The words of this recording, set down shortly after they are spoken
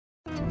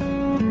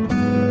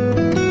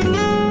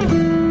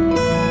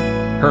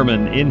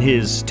Herman, in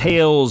his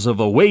Tales of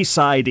a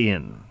Wayside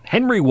Inn,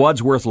 Henry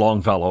Wadsworth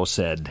Longfellow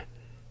said,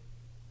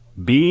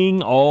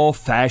 "Being all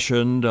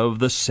fashioned of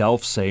the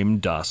selfsame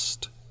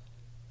dust,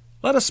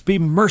 let us be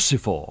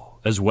merciful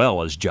as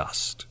well as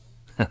just."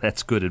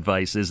 That's good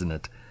advice, isn't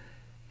it?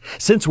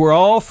 Since we're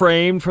all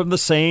framed from the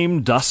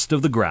same dust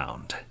of the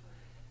ground,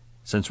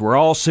 since we're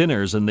all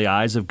sinners in the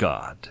eyes of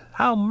God,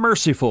 how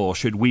merciful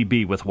should we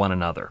be with one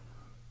another?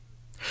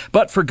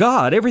 But for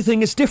God,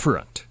 everything is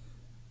different.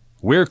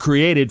 We're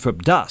created from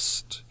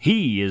dust.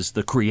 He is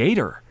the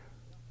Creator.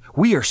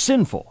 We are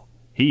sinful.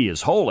 He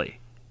is holy.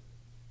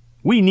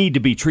 We need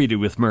to be treated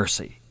with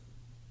mercy.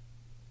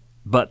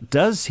 But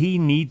does He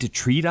need to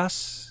treat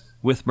us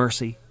with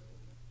mercy?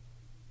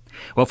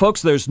 Well,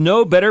 folks, there's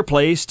no better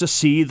place to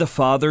see the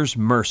Father's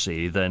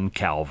mercy than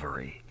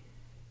Calvary.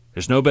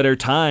 There's no better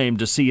time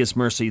to see His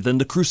mercy than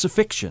the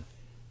crucifixion.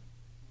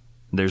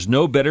 There's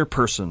no better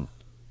person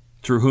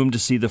through whom to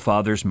see the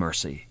Father's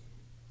mercy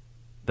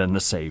than the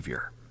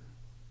Savior.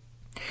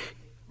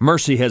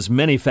 Mercy has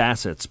many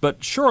facets,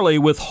 but surely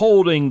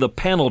withholding the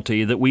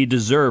penalty that we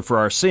deserve for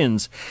our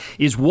sins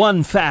is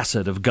one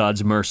facet of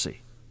God's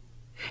mercy.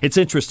 It's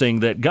interesting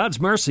that God's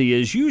mercy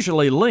is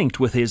usually linked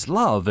with His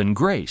love and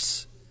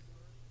grace.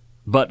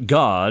 But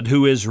God,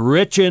 who is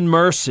rich in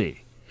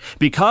mercy,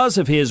 because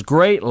of His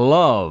great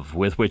love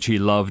with which He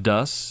loved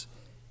us,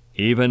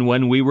 even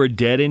when we were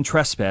dead in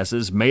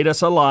trespasses, made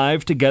us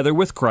alive together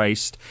with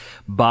Christ.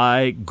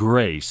 By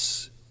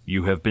grace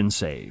you have been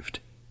saved.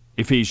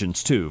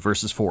 Ephesians 2,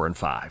 verses 4 and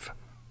 5.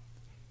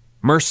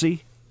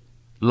 Mercy,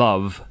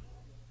 love,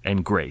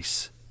 and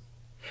grace.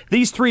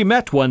 These three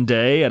met one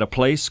day at a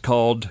place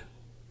called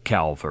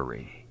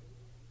Calvary.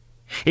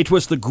 It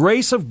was the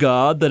grace of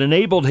God that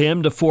enabled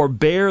Him to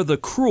forbear the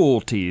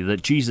cruelty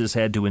that Jesus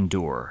had to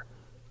endure.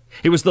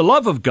 It was the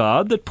love of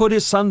God that put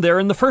His Son there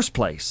in the first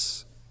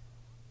place.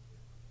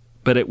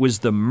 But it was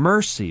the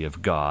mercy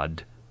of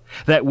God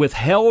that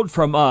withheld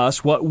from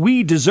us what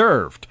we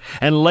deserved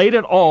and laid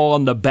it all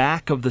on the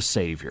back of the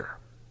Savior.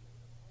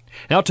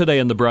 Now today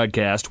in the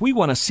broadcast, we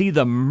want to see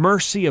the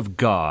mercy of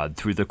God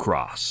through the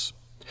cross.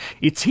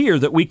 It's here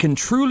that we can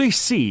truly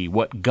see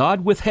what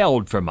God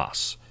withheld from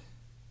us.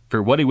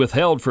 For what He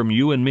withheld from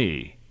you and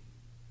me,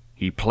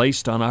 He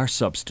placed on our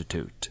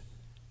substitute,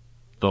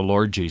 the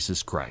Lord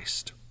Jesus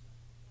Christ.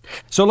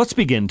 So let's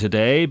begin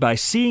today by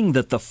seeing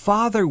that the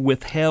Father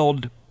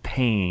withheld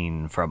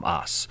pain from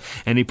us,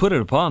 and He put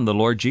it upon the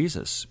Lord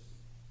Jesus.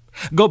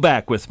 Go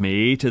back with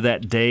me to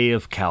that day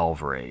of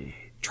Calvary.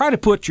 Try to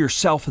put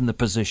yourself in the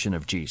position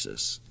of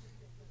Jesus.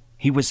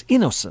 He was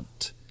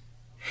innocent.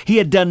 He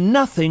had done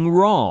nothing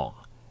wrong.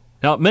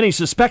 Now, many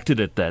suspected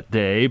it that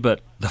day,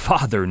 but the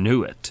Father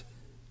knew it.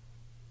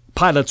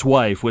 Pilate's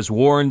wife was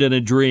warned in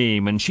a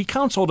dream, and she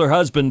counseled her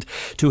husband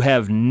to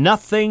have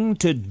nothing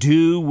to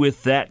do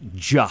with that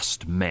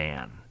just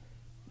man.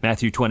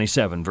 Matthew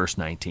 27, verse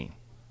 19.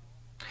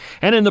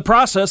 And in the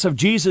process of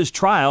Jesus'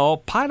 trial,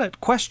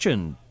 Pilate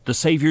questioned the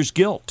Savior's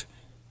guilt.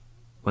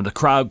 When the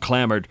crowd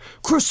clamored,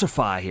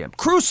 "Crucify Him!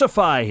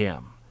 Crucify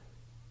Him!"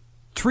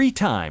 3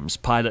 times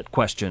Pilate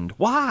questioned,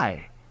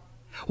 "Why?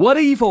 What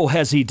evil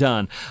has He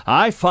done?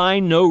 I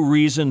find no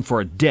reason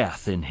for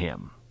death in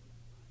Him."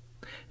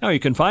 Now you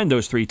can find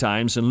those 3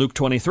 times in Luke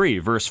 23,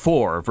 verse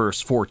 4,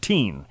 verse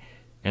 14,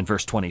 and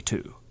verse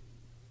 22.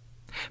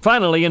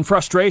 Finally, in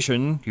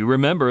frustration, you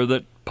remember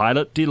that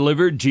Pilate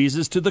delivered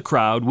Jesus to the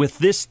crowd with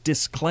this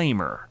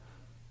disclaimer: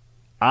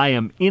 "I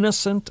am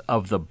innocent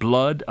of the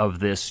blood of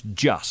this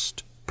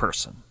just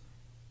person."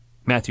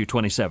 Matthew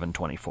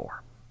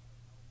 27:24.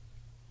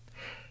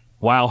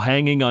 While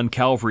hanging on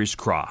Calvary's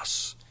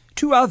cross,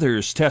 2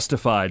 others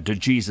testified to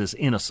Jesus'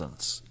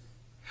 innocence.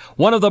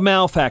 One of the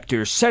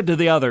malefactors said to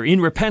the other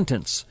in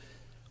repentance,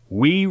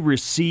 "We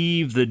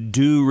receive the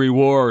due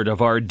reward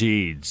of our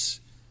deeds,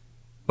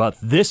 but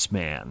this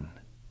man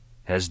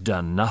has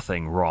done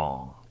nothing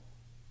wrong."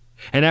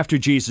 And after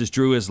Jesus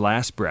drew his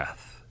last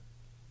breath,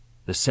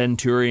 the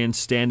centurion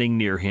standing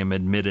near him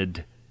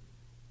admitted,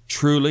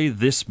 "Truly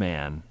this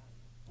man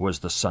was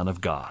the Son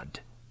of God."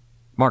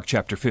 Mark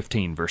chapter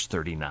 15, verse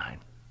 39.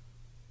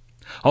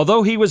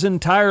 Although he was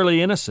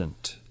entirely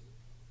innocent,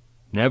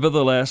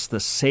 nevertheless the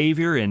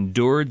Savior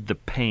endured the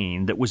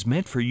pain that was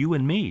meant for you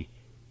and me.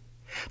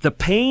 The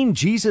pain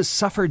Jesus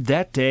suffered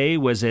that day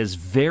was as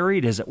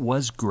varied as it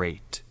was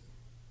great.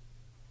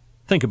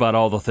 Think about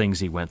all the things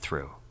He went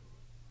through.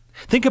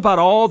 Think about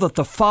all that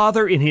the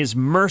Father in His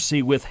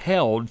mercy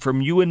withheld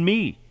from you and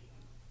me.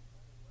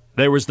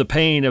 There was the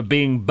pain of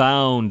being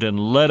bound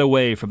and led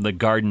away from the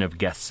Garden of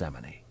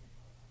Gethsemane.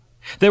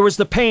 There was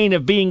the pain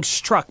of being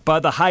struck by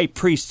the high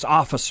priest's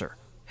officer,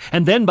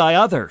 and then by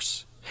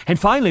others, and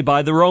finally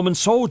by the Roman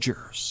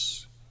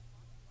soldiers.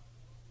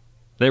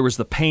 There was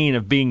the pain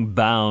of being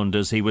bound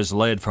as He was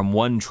led from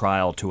one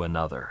trial to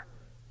another.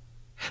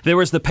 There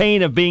was the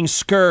pain of being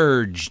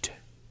scourged.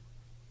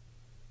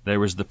 There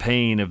was the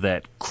pain of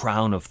that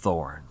crown of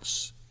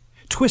thorns,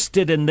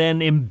 twisted and then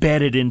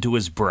embedded into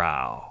His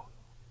brow.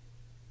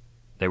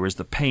 There was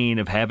the pain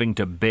of having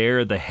to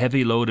bear the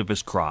heavy load of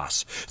his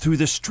cross through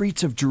the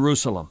streets of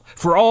Jerusalem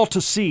for all to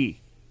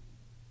see.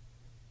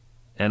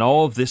 And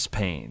all of this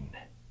pain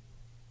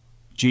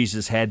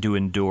Jesus had to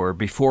endure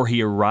before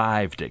he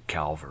arrived at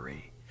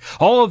Calvary.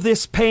 All of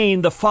this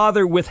pain the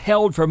Father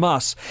withheld from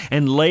us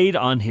and laid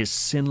on his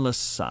sinless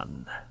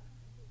Son.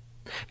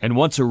 And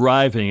once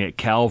arriving at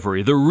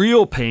Calvary, the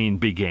real pain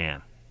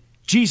began.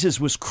 Jesus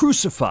was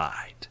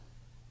crucified.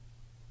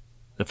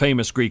 The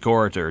famous Greek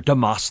orator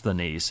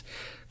Demosthenes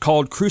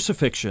called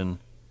crucifixion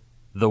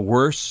the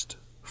worst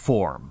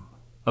form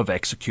of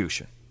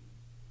execution.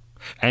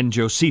 And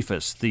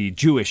Josephus, the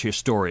Jewish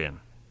historian,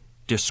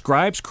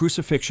 describes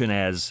crucifixion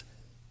as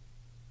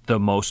the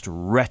most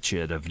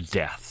wretched of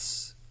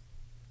deaths.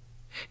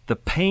 The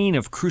pain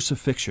of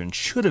crucifixion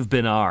should have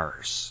been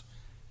ours,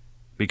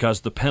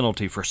 because the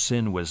penalty for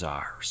sin was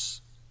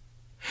ours.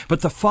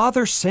 But the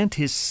Father sent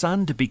his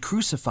Son to be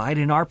crucified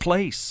in our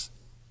place.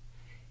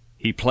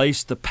 He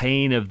placed the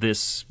pain of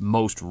this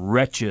most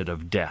wretched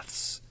of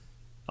deaths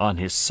on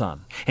his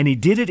Son, and he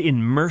did it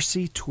in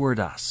mercy toward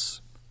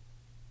us.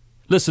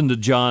 Listen to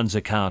John's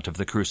account of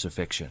the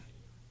crucifixion.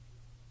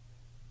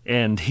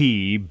 And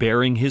he,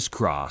 bearing his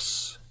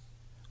cross,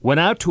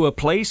 went out to a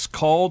place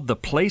called the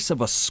place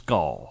of a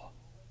skull,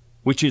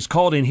 which is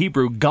called in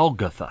Hebrew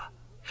Golgotha,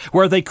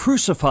 where they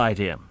crucified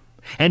him,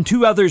 and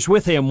 2 others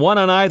with him, one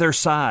on either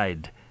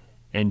side,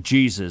 and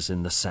Jesus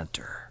in the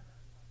center.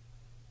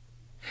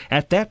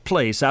 At that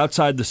place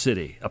outside the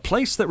city, a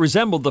place that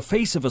resembled the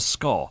face of a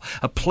skull,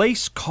 a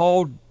place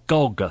called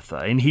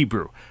Golgotha in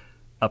Hebrew,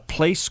 a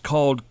place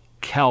called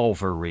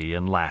Calvary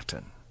in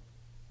Latin.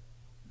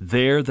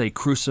 There they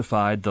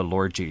crucified the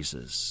Lord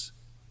Jesus.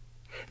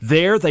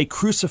 There they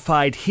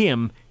crucified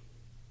him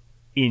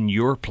in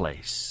your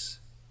place.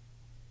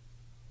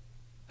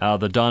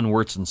 The Don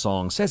Wurtzen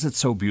song says it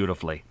so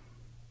beautifully.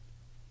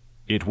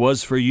 It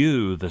was for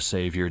you the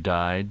Savior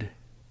died.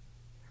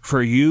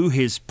 For you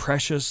his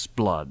precious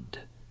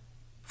blood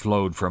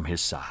flowed from his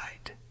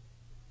side.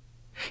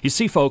 You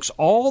see, folks,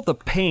 all the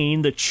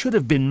pain that should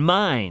have been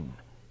mine,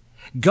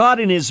 God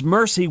in his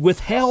mercy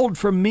withheld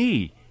from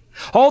me.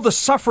 All the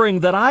suffering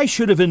that I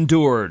should have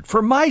endured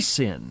for my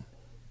sin,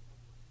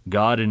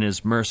 God in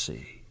his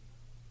mercy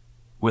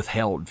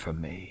withheld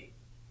from me.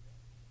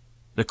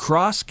 The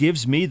cross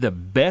gives me the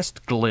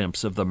best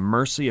glimpse of the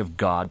mercy of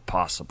God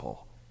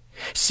possible.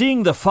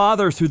 Seeing the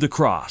Father through the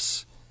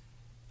cross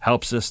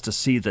helps us to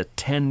see the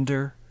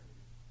tender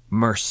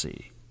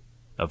mercy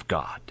of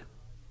God.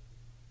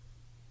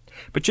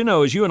 But you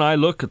know, as you and I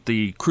look at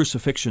the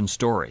crucifixion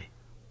story,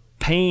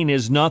 pain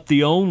is not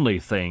the only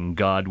thing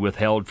God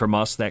withheld from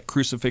us that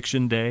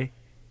crucifixion day.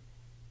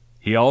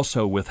 He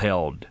also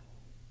withheld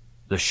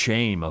the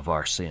shame of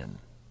our sin.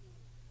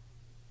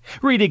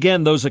 Read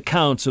again those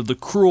accounts of the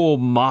cruel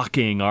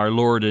mocking our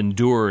Lord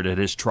endured at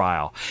his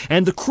trial,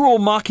 and the cruel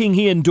mocking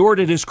he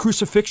endured at his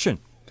crucifixion.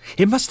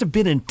 It must have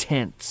been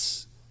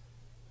intense.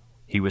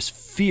 He was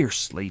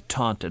fiercely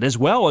taunted as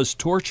well as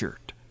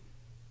tortured.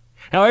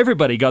 Now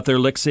everybody got their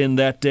licks in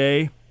that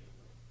day.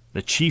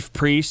 The chief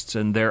priests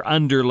and their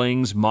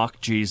underlings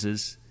mocked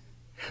Jesus.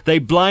 They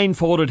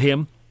blindfolded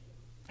him.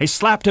 They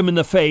slapped him in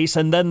the face,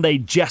 and then they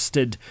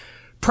jested,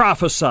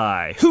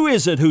 "Prophesy, who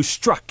is it who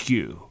struck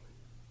you?"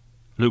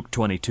 Luke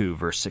 22,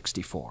 verse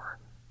 64.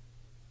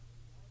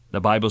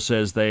 The Bible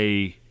says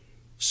they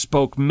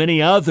spoke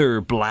many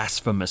other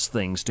blasphemous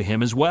things to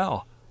him as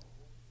well.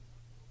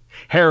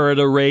 Herod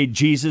arrayed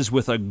Jesus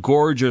with a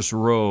gorgeous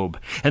robe,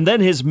 and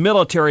then his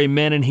military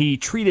men and he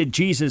treated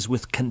Jesus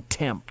with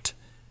contempt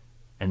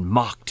and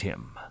mocked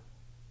him.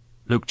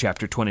 Luke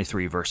chapter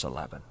 23, verse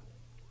 11.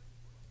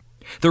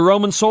 The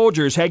Roman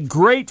soldiers had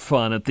great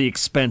fun at the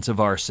expense of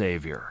our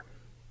Savior.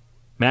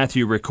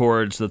 Matthew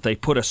records that they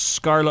put a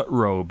scarlet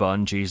robe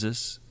on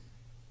Jesus.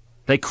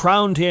 They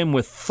crowned him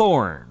with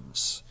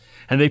thorns,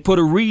 and they put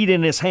a reed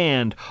in his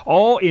hand,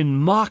 all in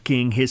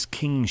mocking his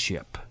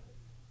kingship.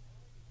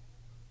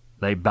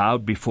 They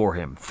bowed before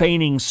him,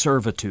 feigning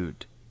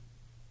servitude,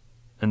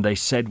 and they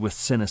said with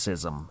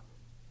cynicism,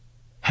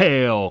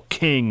 "Hail,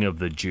 King of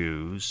the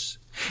Jews!"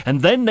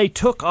 And then they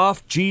took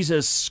off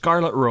Jesus'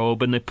 scarlet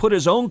robe, and they put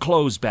his own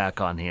clothes back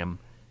on him,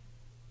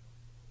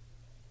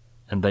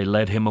 and they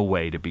led him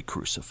away to be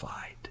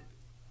crucified.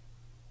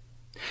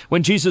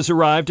 When Jesus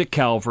arrived at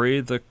Calvary,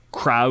 the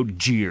crowd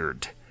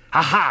jeered.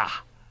 "Ha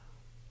ha!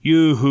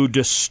 You who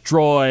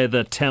destroy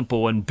the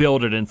temple and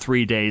build it in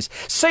 3 days,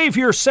 save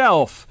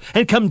yourself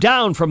and come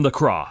down from the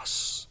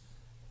cross."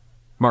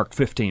 Mark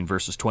 15,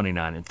 verses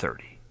 29 and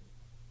 30.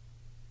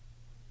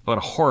 What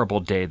a horrible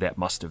day that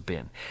must have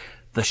been.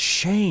 The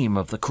shame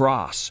of the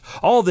cross,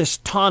 all this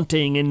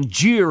taunting and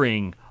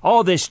jeering,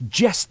 all this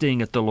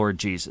jesting at the Lord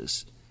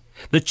Jesus.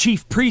 The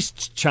chief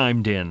priests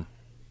chimed in.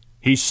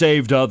 He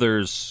saved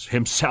others,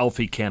 himself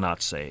he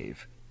cannot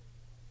save.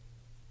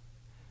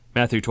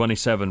 Matthew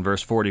 27,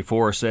 verse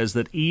 44 says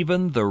that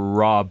even the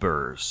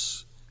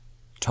robbers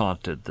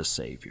taunted the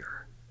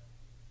Savior.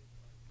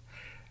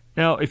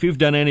 Now, if you've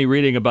done any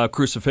reading about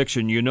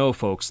crucifixion, you know,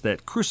 folks,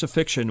 that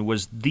crucifixion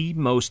was the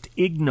most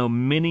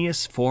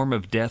ignominious form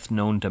of death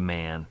known to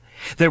man.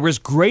 There was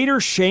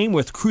greater shame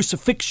with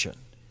crucifixion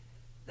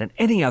than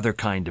any other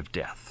kind of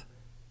death.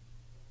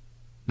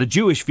 The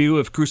Jewish view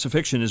of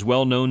crucifixion is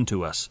well known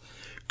to us.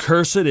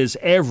 Cursed is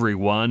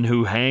everyone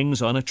who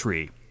hangs on a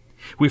tree.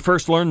 We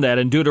first learned that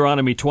in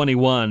Deuteronomy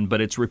 21,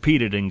 but it's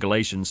repeated in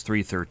Galatians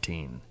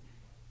 3:13.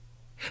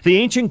 The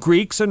ancient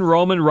Greeks and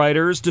Roman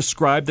writers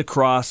described the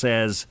cross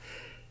as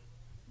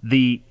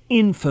the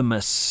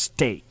infamous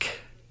stake.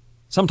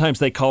 Sometimes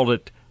they called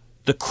it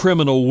the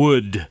criminal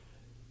wood.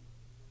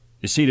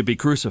 You see, to be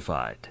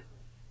crucified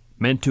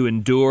meant to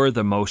endure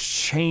the most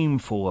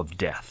shameful of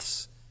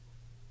deaths.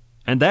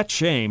 And that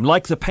shame,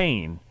 like the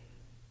pain,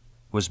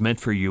 was meant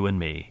for you and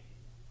me.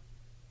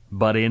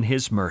 But in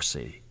His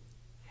mercy,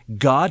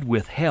 God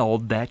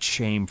withheld that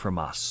shame from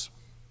us.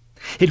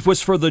 It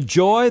was for the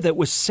joy that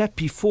was set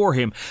before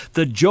Him,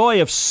 the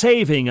joy of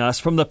saving us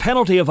from the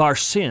penalty of our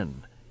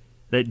sin,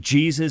 that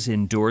Jesus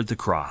endured the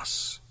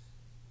cross,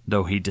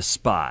 though He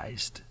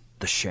despised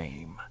the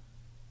shame.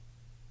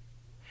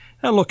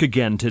 Now look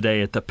again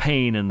today at the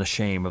pain and the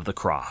shame of the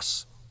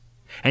cross,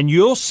 and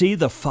you'll see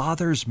the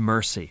Father's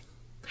mercy.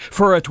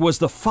 For it was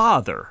the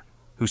Father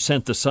who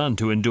sent the Son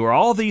to endure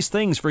all these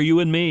things for you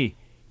and me.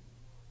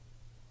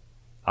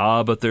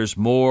 But there's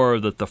more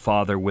that the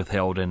Father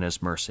withheld in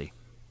His mercy.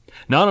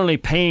 Not only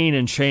pain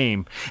and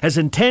shame, as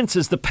intense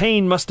as the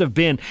pain must have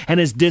been, and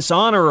as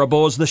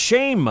dishonorable as the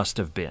shame must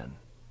have been,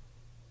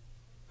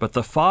 but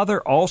the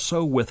Father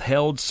also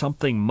withheld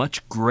something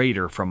much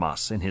greater from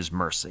us in His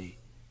mercy.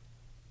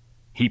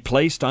 He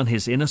placed on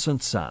His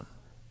innocent Son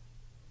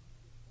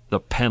the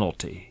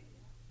penalty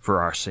for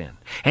our sin,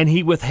 and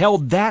He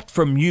withheld that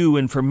from you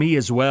and from me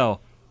as well.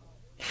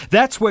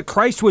 That's what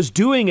Christ was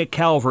doing at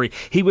Calvary.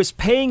 He was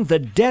paying the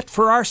debt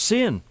for our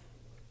sin.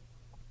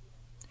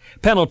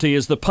 Penalty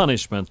is the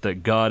punishment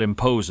that God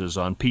imposes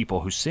on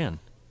people who sin.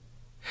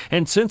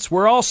 And since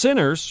we're all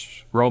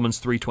sinners, Romans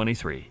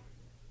 3:23,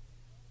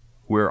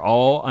 we're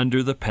all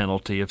under the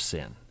penalty of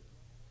sin.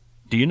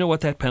 Do you know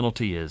what that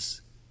penalty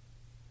is?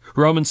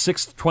 Romans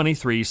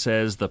 6:23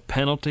 says the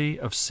penalty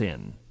of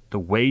sin, the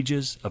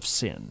wages of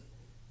sin,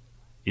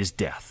 is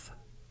death.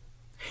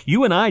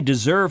 You and I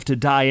deserve to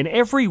die in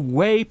every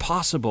way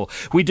possible.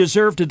 We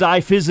deserve to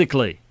die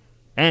physically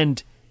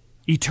and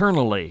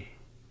eternally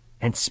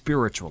and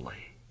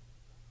spiritually.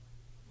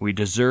 We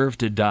deserve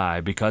to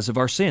die because of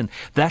our sin.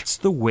 That's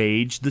the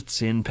wage that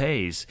sin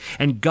pays.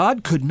 And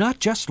God could not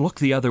just look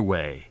the other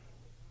way.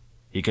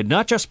 He could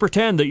not just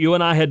pretend that you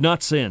and I had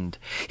not sinned.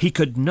 He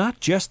could not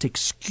just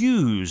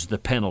excuse the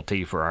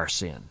penalty for our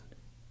sin.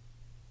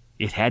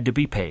 It had to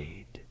be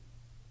paid.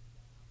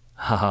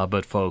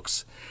 But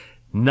folks,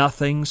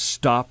 nothing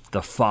stopped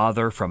the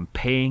Father from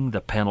paying the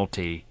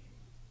penalty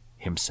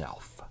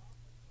Himself.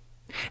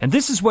 And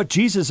this is what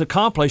Jesus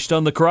accomplished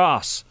on the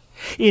cross.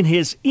 In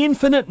His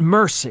infinite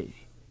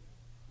mercy,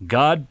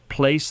 God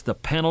placed the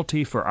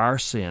penalty for our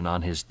sin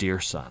on His dear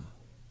Son.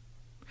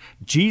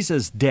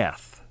 Jesus'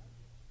 death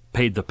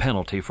paid the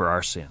penalty for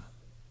our sin.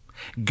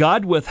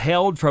 God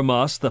withheld from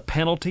us the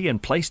penalty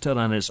and placed it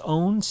on His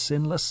own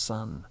sinless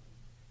Son.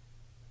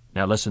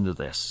 Now listen to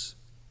this.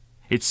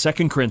 It's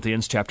 2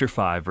 Corinthians chapter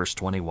 5, verse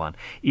 21.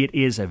 It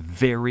is a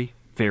very,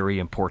 very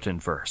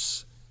important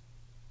verse.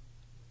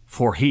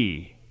 For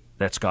He,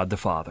 that's God the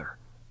Father,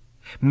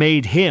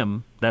 made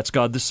Him, that's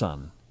God the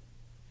Son,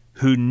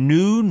 who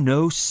knew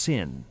no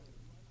sin,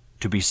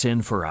 to be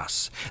sin for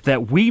us,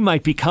 that we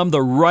might become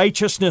the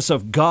righteousness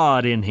of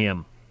God in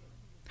Him.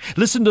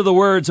 Listen to the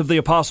words of the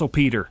Apostle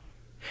Peter.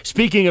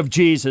 Speaking of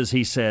Jesus,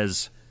 he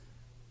says,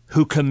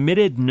 who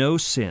committed no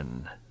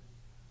sin,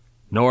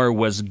 nor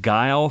was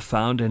guile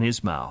found in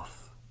His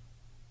mouth,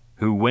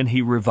 who when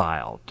He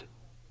reviled,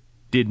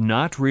 did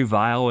not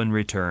revile in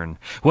return.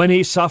 When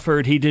He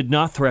suffered, He did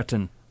not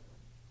threaten,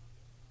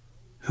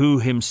 who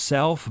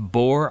Himself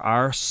bore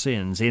our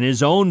sins in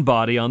His own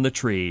body on the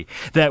tree,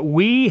 that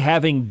we,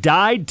 having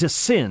died to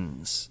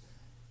sins,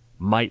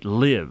 might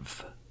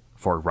live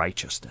for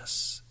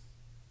righteousness.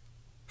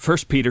 1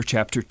 Peter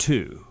chapter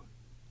 2,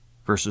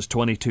 verses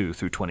 22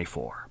 through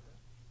 24.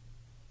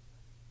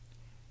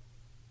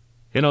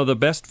 You know, the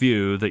best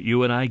view that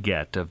you and I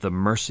get of the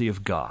mercy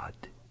of God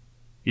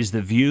is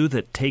the view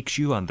that takes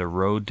you on the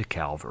road to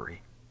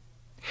Calvary.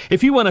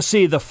 If you want to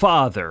see the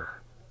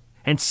Father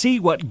and see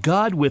what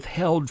God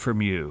withheld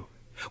from you,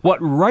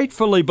 what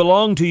rightfully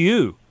belonged to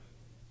you,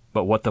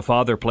 but what the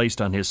Father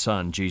placed on His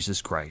Son,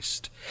 Jesus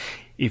Christ,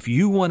 if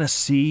you want to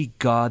see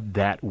God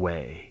that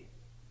way,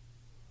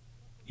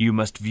 you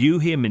must view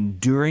Him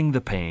enduring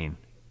the pain,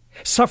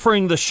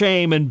 suffering the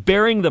shame, and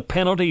bearing the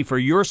penalty for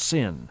your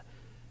sin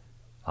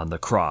on the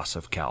cross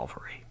of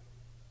Calvary.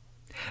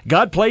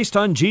 God placed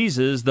on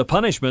Jesus the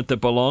punishment that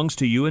belongs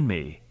to you and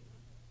me.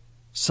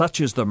 Such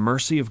is the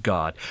mercy of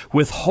God,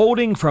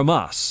 withholding from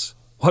us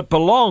what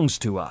belongs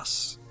to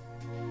us.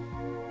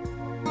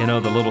 You know,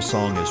 the little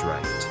song is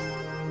right.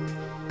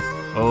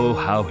 Oh,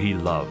 how He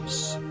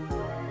loves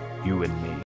you and me.